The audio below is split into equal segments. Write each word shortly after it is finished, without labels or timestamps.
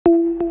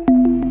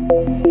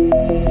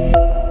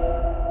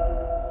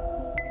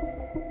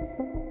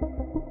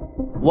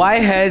Why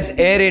has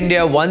Air India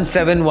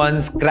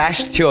 171's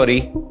crash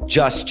theory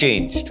just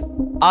changed?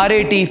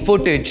 RAT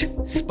footage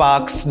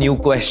sparks new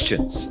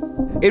questions.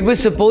 It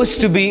was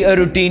supposed to be a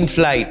routine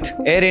flight.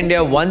 Air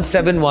India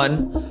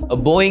 171, a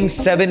Boeing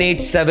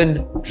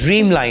 787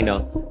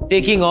 Dreamliner,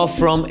 taking off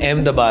from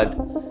Ahmedabad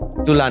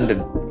to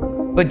London.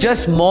 But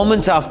just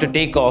moments after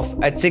takeoff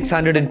at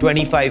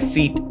 625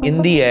 feet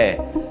in the air,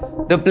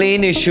 the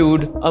plane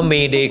issued a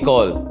mayday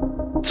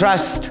call.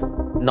 Thrust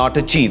not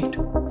achieved.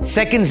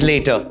 Seconds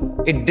later,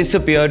 it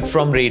disappeared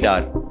from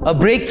radar. A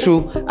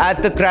breakthrough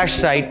at the crash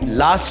site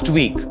last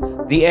week,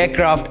 the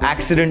Aircraft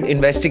Accident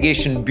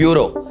Investigation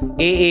Bureau,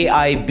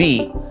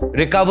 AAIB,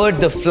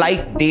 recovered the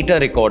flight data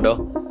recorder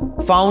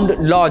found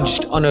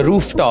lodged on a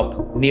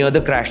rooftop near the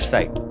crash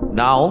site.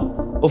 Now,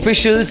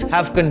 officials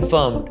have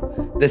confirmed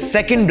the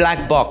second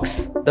black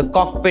box, the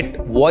cockpit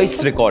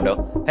voice recorder,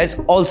 has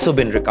also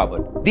been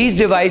recovered. These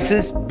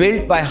devices,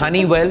 built by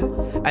Honeywell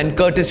and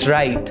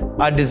Curtiss-Wright,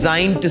 are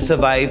designed to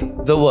survive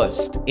the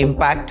worst: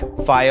 impact,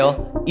 fire,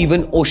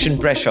 even ocean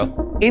pressure.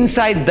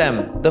 Inside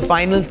them, the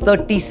final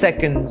 30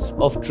 seconds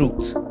of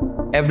truth.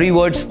 Every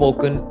word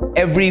spoken,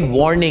 every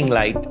warning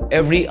light,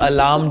 every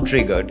alarm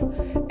triggered,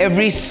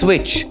 every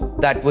switch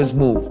that was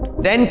moved.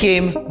 Then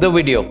came the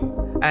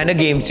video, and a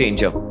game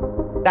changer.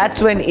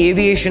 That's when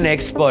aviation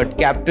expert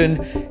Captain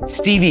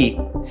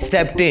Steevee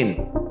stepped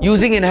in.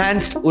 Using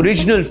enhanced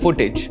original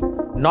footage,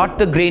 not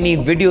the grainy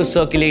video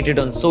circulated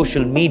on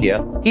social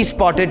media, he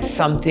spotted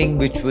something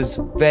which was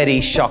very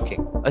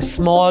shocking. A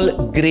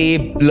small grey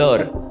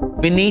blur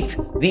beneath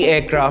the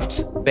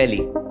aircraft's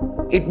belly.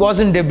 It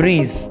wasn't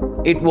debris,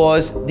 it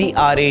was the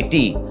RAT,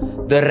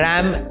 the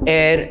Ram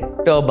Air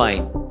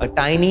Turbine, a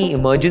tiny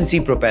emergency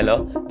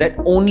propeller that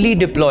only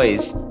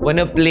deploys when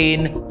a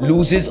plane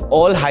loses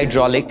all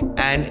hydraulic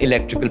and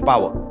electrical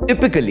power,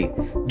 typically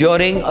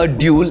during a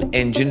dual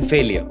engine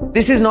failure.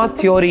 This is not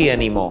theory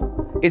anymore.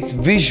 It's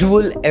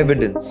visual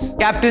evidence.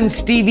 Captain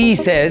Steevee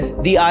says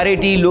the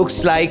RAT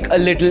looks like a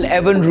little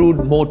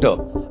Evinrude motor,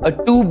 a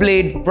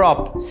two-blade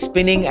prop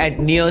spinning at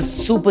near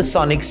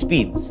supersonic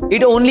speeds.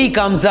 It only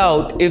comes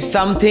out if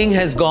something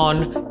has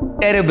gone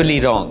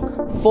terribly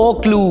wrong. 4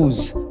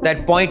 clues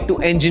that point to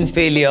engine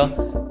failure,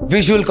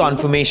 visual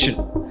confirmation.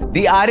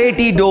 The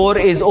RAT door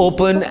is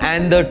open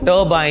and the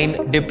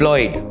turbine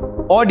deployed.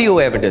 Audio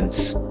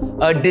evidence,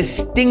 a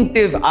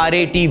distinctive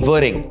RAT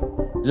whirring,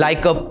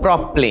 like a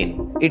prop plane.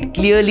 It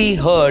clearly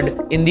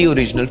heard in the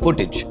original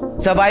footage.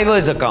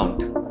 Survivor's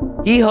account.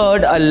 He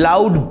heard a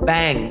loud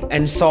bang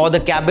and saw the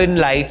cabin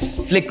lights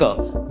flicker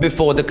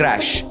before the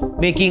crash,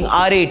 making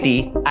RAT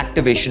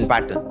activation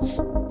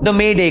patterns. The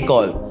mayday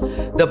call.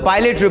 The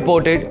pilot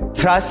reported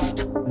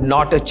thrust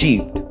not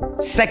achieved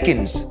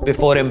seconds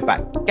before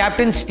impact.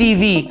 Captain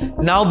Steevee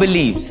now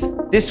believes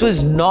this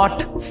was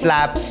not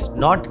flaps,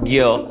 not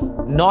gear,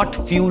 not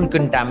fuel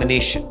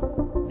contamination.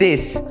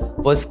 This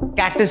was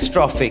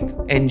catastrophic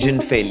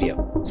engine failure.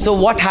 So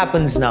what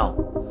happens now?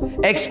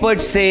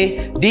 Experts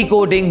say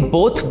decoding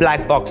both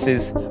black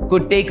boxes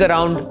could take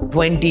around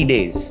 20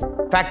 days,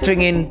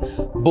 factoring in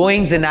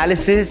Boeing's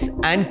analysis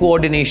and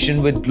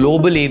coordination with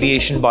global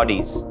aviation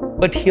bodies.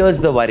 But here's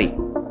the worry.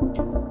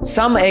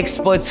 Some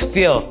experts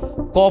fear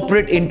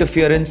corporate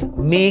interference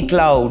may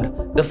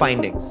cloud the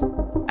findings,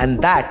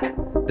 and that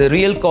the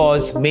real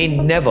cause may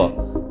never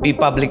be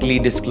publicly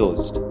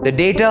disclosed. The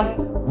data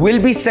will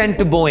be sent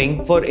to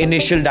Boeing for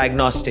initial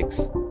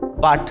diagnostics,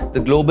 but the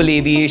global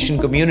aviation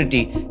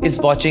community is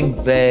watching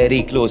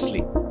very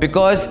closely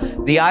because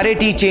the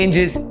RAT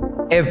changes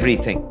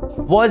everything.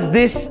 Was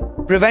this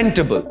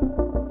preventable?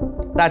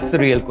 That's the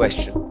real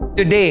question.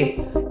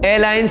 Today,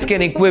 airlines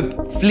can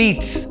equip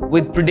fleets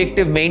with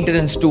predictive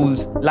maintenance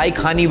tools like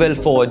Honeywell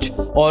Forge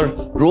or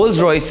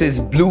Rolls-Royce's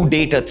Blue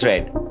Data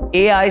Thread,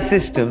 AI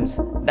systems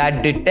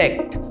that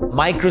detect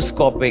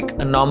microscopic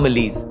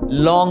anomalies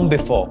long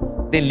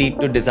before they lead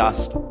to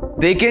disaster.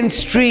 They can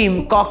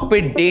stream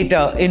cockpit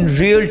data in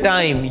real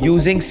time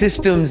using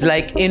systems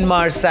like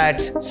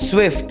Inmarsat's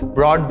Swift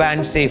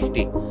broadband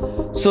safety,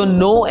 so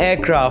no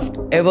aircraft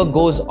ever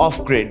goes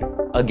off-grid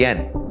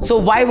again. So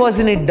why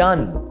wasn't it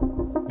done?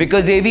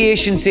 Because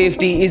aviation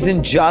safety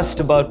isn't just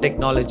about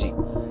technology.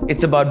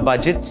 It's about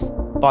budgets,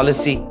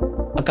 policy,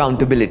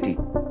 accountability,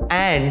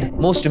 and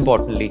most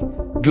importantly,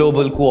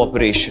 global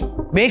cooperation.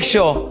 Make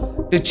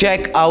sure to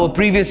check our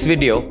previous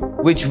video,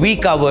 which we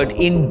covered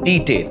in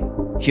detail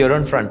here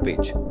on Front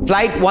Page.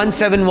 Flight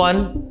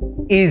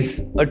 171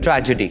 is a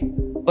tragedy,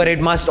 but it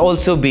must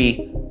also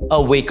be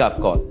a wake-up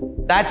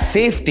call. That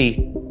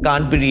safety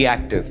can't be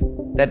reactive.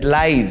 That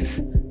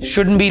lives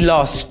shouldn't be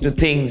lost to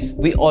things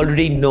we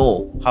already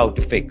know how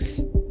to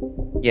fix.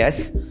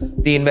 Yes,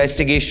 the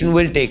investigation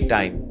will take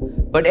time,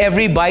 but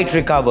every byte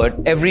recovered,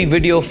 every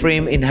video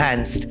frame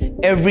enhanced,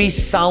 every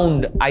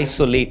sound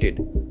isolated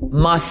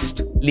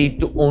must lead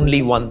to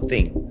only one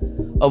thing: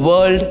 a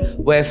world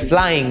where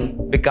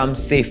flying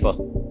becomes safer.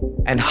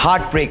 And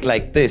heartbreak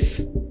like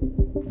this,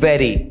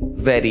 very,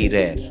 very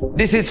rare.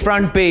 This is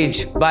Front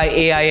Page by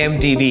AIM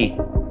TV,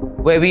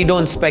 where we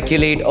don't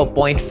speculate or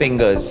point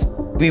fingers.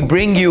 We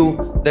bring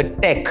you the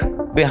tech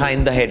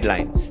behind the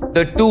headlines,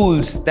 the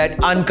tools that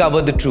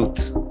uncover the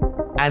truth,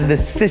 and the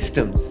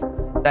systems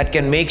that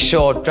can make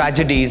sure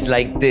tragedies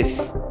like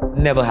this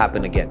never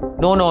happen again.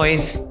 No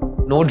noise,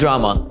 no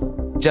drama,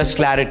 just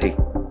clarity,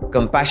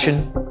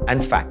 compassion,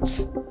 and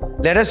facts.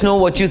 Let us know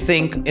what you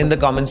think in the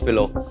comments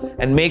below,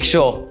 and make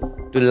sure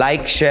to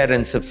like, share,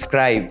 and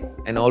subscribe.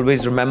 And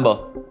always remember,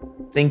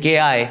 think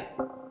AI,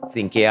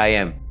 think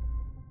AIM.